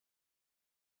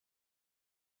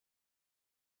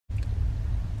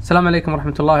Assalamu alaikum wa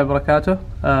rahmatullahi wa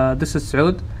barakatuh. This is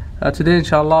Saud. Today,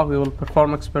 inshallah, we will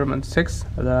perform experiment 6,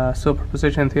 the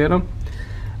superposition theorem.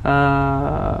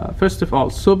 First of all,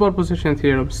 superposition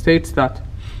theorem states that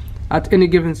at any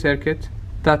given circuit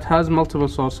that has multiple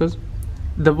sources,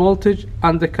 the voltage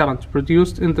and the current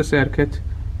produced in the circuit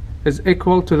is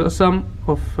equal to the sum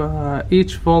of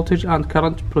each voltage and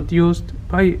current produced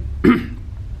by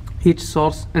each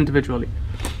source individually.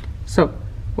 So,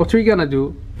 what we're gonna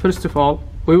do, first of all,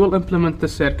 we will implement the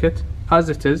circuit as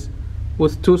it is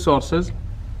with two sources.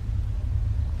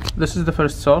 This is the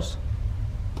first source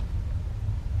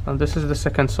and this is the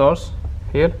second source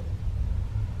here.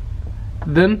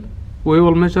 Then we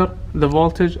will measure the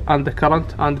voltage and the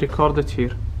current and record it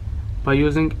here by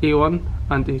using E1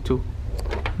 and E2.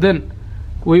 Then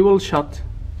we will shut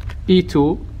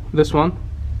E2, this one,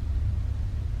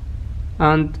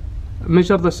 and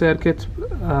measure the circuit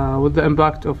with the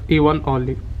impact of E1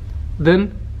 only.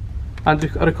 Then and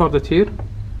record it here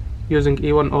using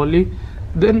E1 only.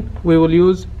 Then we will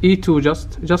use E2,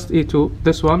 just E2,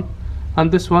 this one,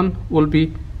 and this one will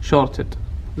be shorted,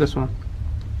 this one,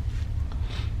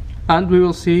 and we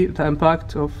will see the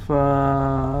impact of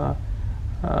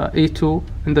E2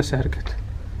 in the circuit.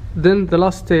 Then the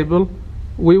last table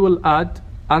we will add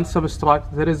and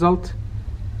subtract the result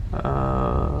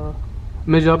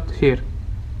measured here.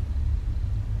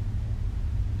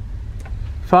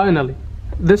 Finally,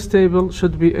 this table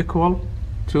should be equal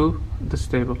to this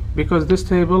table because this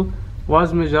table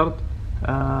was measured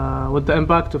with the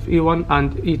impact of E1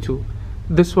 and E2.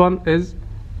 This one is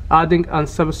adding and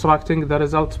subtracting the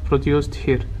result produced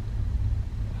here.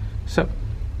 So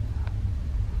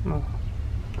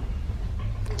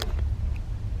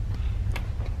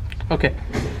okay,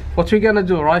 what we're gonna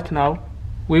do right now,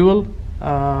 we will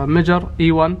measure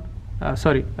V1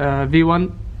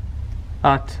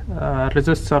 at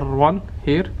resistor 1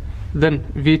 here, then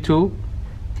V2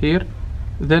 here,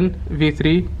 then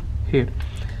V3 here.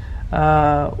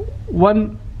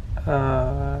 One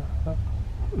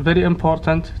very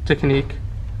important technique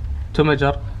to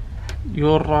measure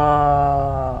your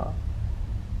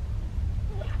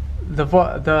the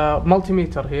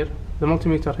multimeter here. The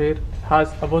multimeter here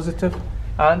has a positive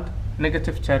and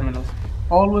negative terminals.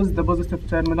 Always the positive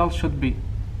terminal should be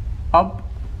up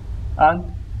and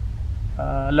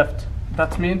left.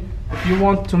 That means if you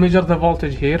want to measure the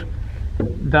voltage here,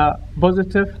 the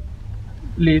positive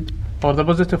lead or the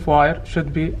positive wire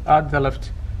should be at the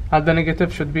left and the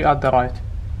negative should be at the right.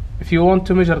 If you want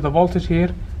to measure the voltage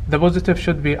here, the positive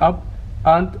should be up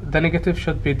and the negative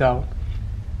should be down.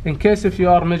 In case if you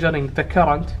are measuring the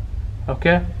current,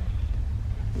 okay,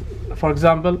 for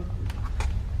example,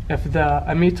 if the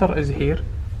ammeter is here,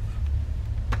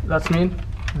 that means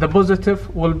the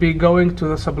positive will be going to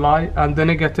the supply and the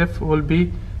negative will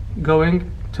be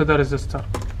going to the resistor.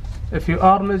 If you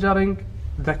are measuring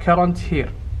the current here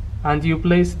and you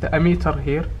place the ammeter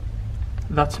here,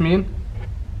 that means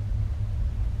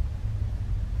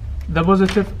the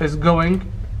positive is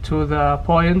going to the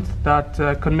point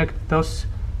that connect those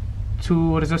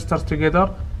two resistors together,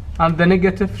 and the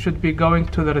negative should be going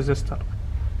to the resistor.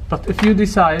 But if you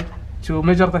decide to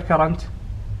measure the current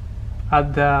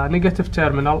at the negative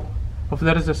terminal of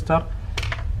the resistor,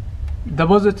 the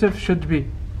positive should be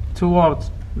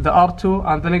towards the R2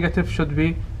 and the negative should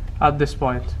be at this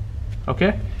point.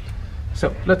 Okay,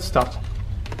 so let's start.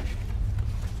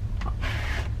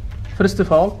 First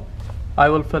of all, I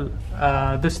will fill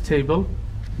this table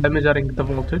by measuring the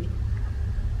voltage.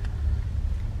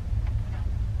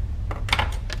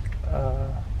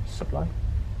 Supply.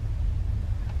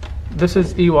 This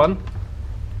is E1,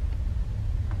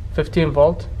 15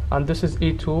 volt, and this is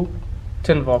E2,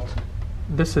 10 volt.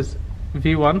 This is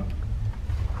V1.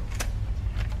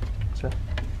 So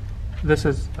this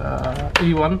is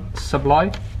E1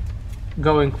 supply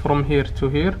going from here to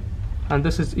here, and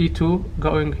this is E2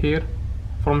 going here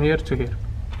from here to here.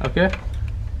 Okay,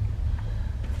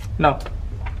 now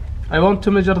I want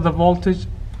to measure the voltage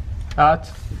at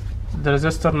the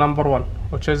resistor number 1,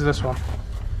 which is this one.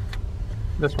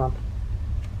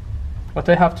 What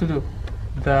I have to do,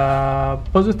 the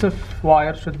positive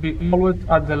wire should be always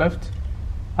at the left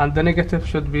and the negative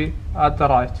should be at the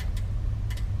right.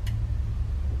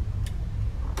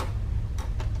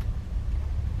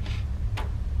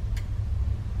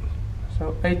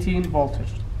 So 18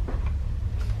 voltage.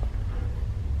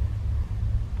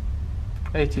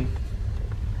 18.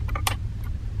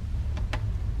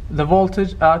 The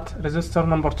voltage at resistor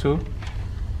number 2,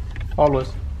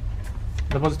 always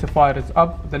the positive wire is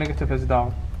up, the negative is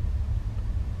down.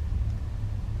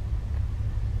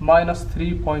 minus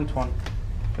 3.1.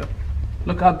 Okay.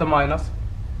 Look at the minus.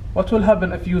 what will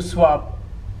happen if you swap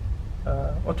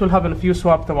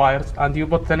the wires and you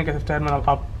put the negative terminal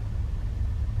up?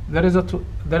 The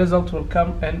result will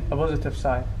come in a positive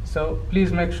sign. So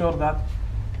please make sure that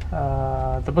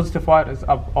the positive wire is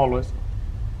up always.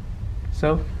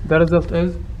 So the result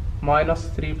is minus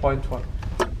 3.1.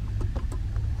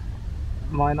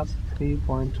 Minus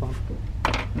 3.1.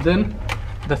 Then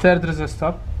the third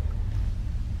resistor,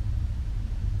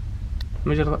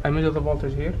 I measure the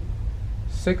voltage here,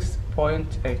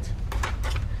 6.8.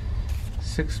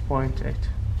 6.8.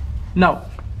 Now,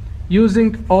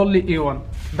 using only E1,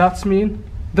 that's mean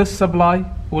this supply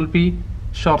will be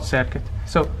short circuit.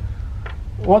 So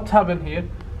what happened here?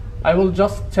 I will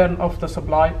just turn off the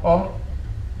supply or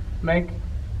make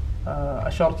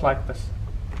a short like this.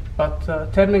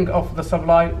 But turning off the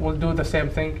supply will do the same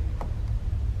thing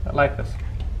like this.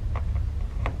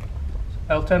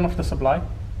 I'll turn off the supply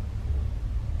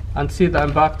and see the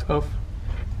impact of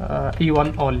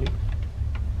E1 only.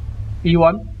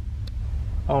 E1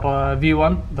 or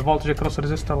V1, the voltage across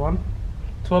resistor 1,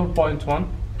 12.1,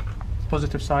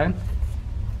 positive sign,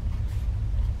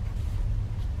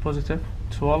 positive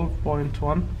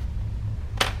 12.1.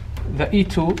 The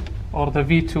E2 or the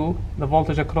V2, the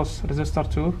voltage across resistor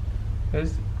 2,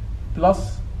 is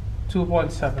plus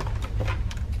 2.7,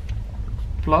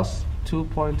 plus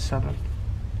 2.7.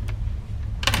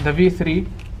 The V3,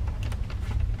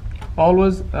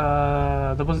 always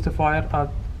the positive wire at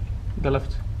the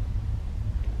left,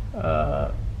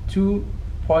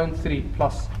 2.3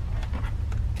 plus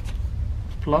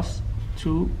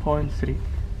 2.3.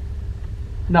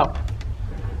 Now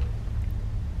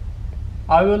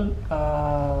I will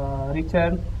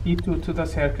return E2 to the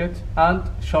circuit and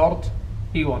short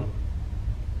E1.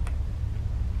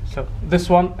 So this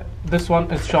one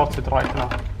is shorted right now,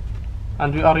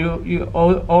 and we are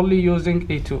only using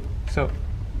E2. So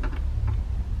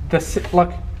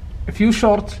like if you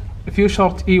short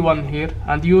E1 here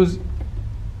and use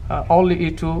only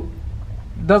E2,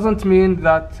 doesn't mean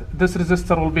that this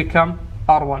resistor will become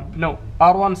R1. No,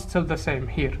 R1 is still the same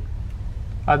here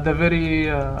at the very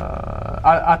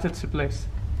at its place.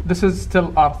 This is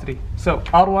still R3. So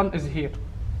R1 is here.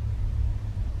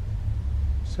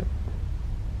 So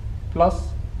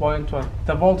plus 0.1.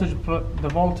 The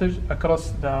voltage across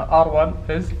the R1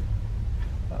 is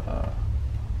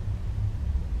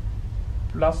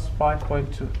plus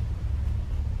 5.2.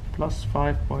 Plus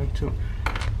 5.2.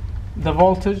 The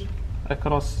voltage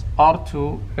across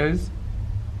R2 is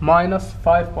minus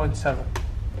 5.7.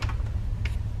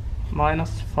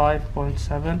 Minus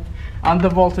 5.7. And the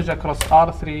voltage across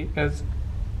R3 is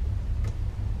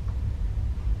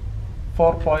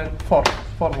 4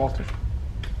 voltage.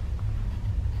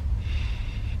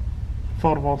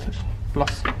 4 voltage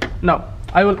plus. Now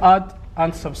I will add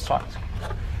and subtract.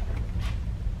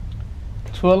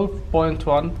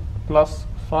 12.1 plus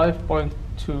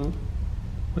 5.2,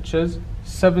 which is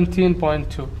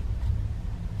 17.2,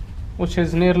 which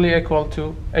is nearly equal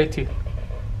to 18.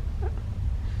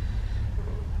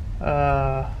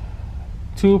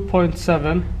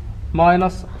 2.7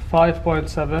 minus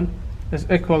 5.7 is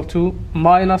equal to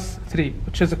minus 3,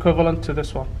 which is equivalent to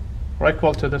this one, or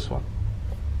equal to this one.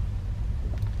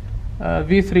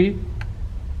 V3,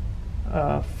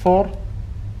 4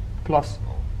 plus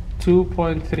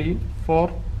 2.3,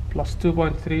 4 plus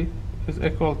 2.3 is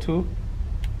equal to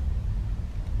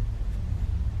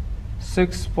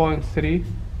 6.3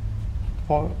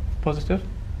 for positive,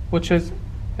 which is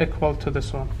equal to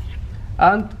this one.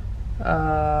 And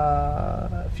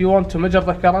if you want to measure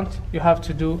the current, you have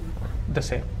to do the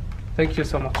same. Thank you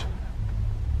so much.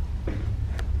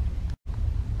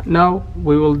 Now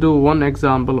we will do one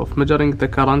example of measuring the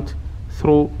current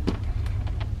through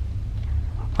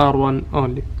R1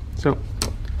 only. So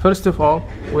first of all,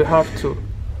 we have to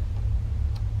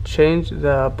change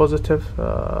the positive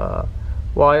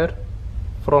wire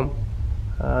from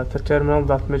the terminal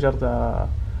that measure the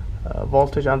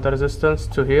voltage and the resistance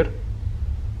to here.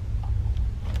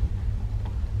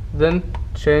 Then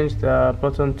change the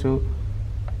button to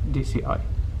DCI.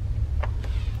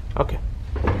 Okay.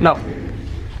 Now,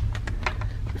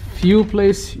 if you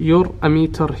place your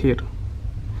ammeter here,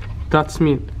 that's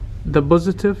mean the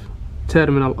positive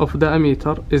terminal of the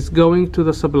ammeter is going to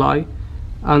the supply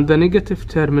and the negative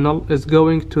terminal is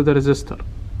going to the resistor.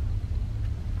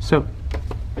 So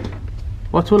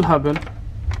what will happen?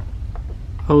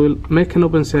 I will make an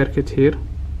open circuit here,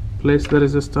 place the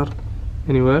resistor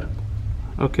anywhere.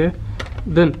 Okay,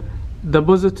 then the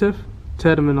positive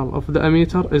terminal of the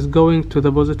ammeter is going to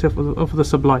the positive of the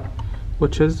supply,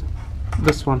 which is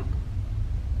this one.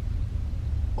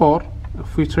 Or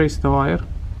if we trace the wire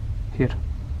here,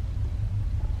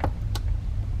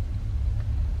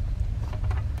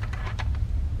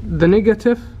 the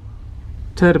negative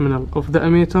terminal of the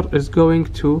emitter is going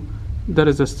to the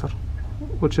resistor,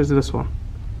 which is this one.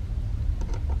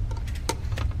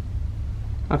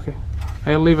 Okay,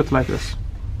 I'll leave it like this.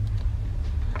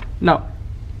 Now,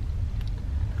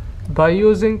 by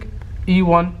using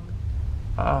E1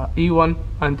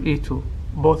 and E2,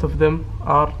 both of them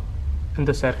are in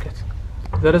the circuit,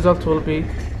 the result will be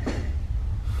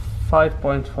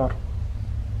 5.4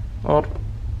 or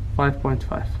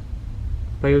 5.5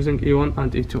 by using E1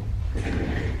 and E2.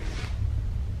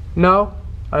 Now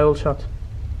I will shut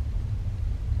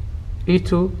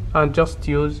E2 and just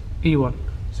use E1,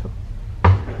 so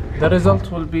the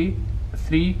result will be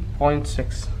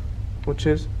 3.6, which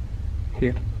is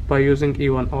here, by using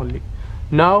E1 only.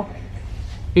 Now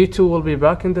E2 will be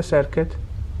back in the circuit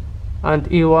and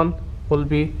E1 will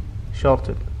be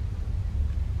shorted.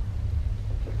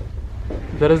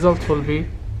 The result will be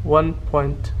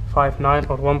 1.59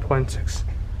 or 1.6,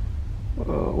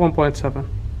 1.7,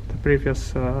 the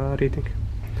previous reading.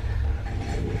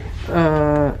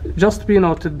 Just be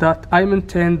noted that I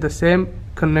maintained the same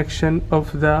connection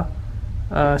of the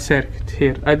circuit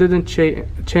here. I didn't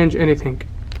change anything.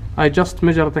 I just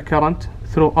measured the current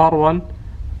through R1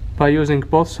 by using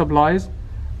both supplies,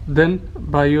 then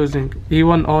by using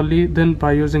E1 only, then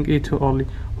by using E2 only,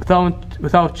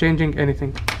 without changing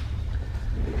anything.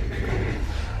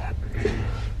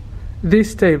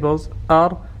 These tables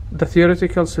are the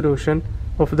theoretical solution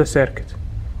of the circuit,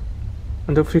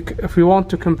 and if we want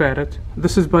to compare it,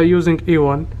 this is by using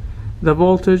E1. The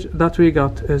voltage that we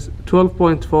got is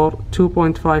 12.4,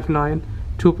 2.59,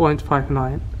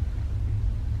 2.59.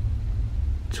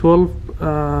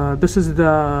 12. This is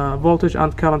the voltage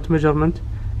and current measurement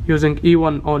using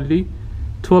E1 only.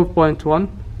 12.1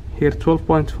 here,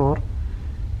 12.4,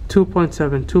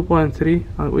 2.7, 2.3,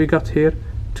 and we got here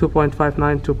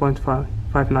 2.59,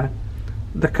 2.59.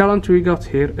 The current we got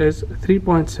here is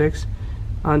 3.6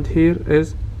 and here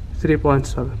is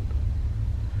 3.7.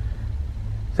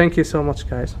 Thank you so much,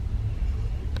 guys.